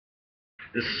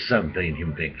This is 7 billion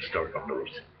human beings historical news.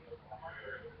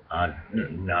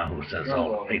 Netanyahu says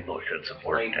all people should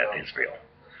support Israel.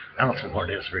 I don't support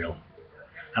Israel.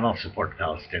 I don't support the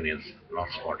Palestinians. I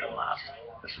don't support Hamas.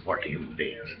 I support the human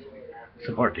beings.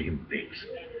 Support the human beings.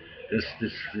 This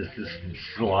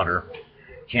slaughter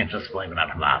can't just blame it on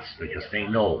Hamas because they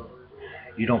know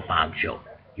you don't bomb children.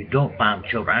 You don't bomb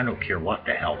children. I don't care what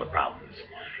the hell the problem is.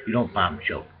 You don't bomb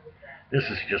children. This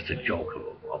is just a joke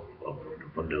of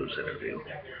a news interview.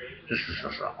 This is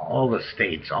all the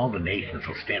states, all the nations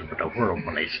will stand with the world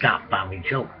when they stop bombing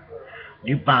children.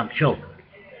 When you bomb children,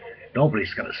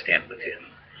 nobody's going to stand with you.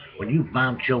 When you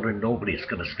bomb children, nobody's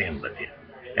going to stand with you.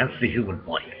 That's the human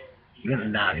point.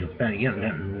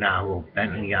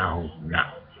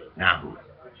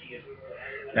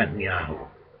 Netanyahu.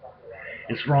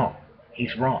 It's wrong.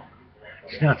 He's wrong.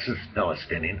 It's not just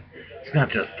Palestinian. It's not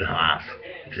just Hamas.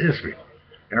 It's Israel.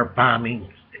 They're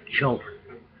bombing children.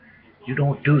 You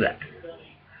don't do that.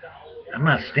 I'm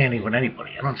not standing with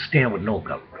anybody. I don't stand with no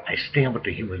government. I stand with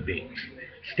the human beings.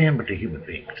 Stand with the human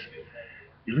beings.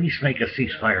 At least make a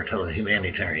ceasefire till the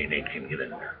humanitarian aid can get in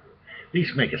there. At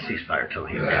least make a ceasefire till the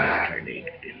humanitarian aid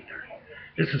can get in there.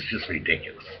 This is just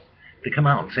ridiculous. To come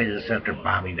out and say this after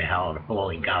bombing the hell and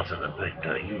blowing Gaza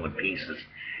to human pieces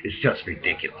is just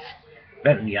ridiculous.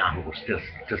 Netanyahu was just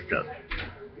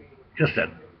a,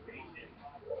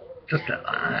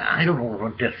 I don't know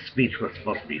what this speech was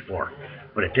supposed to be for,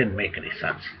 but it didn't make any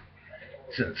sense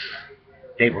since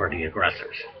they were the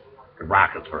aggressors. The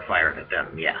rockets were fired at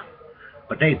them, yeah,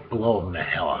 but they've blown the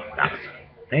hell out of Gaza.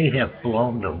 They have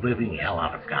blown the living hell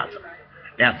out of Gaza.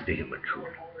 That's the human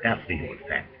truth. That's the human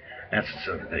fact. That's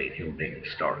the human being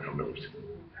historical news.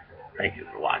 Thank you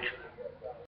for watching.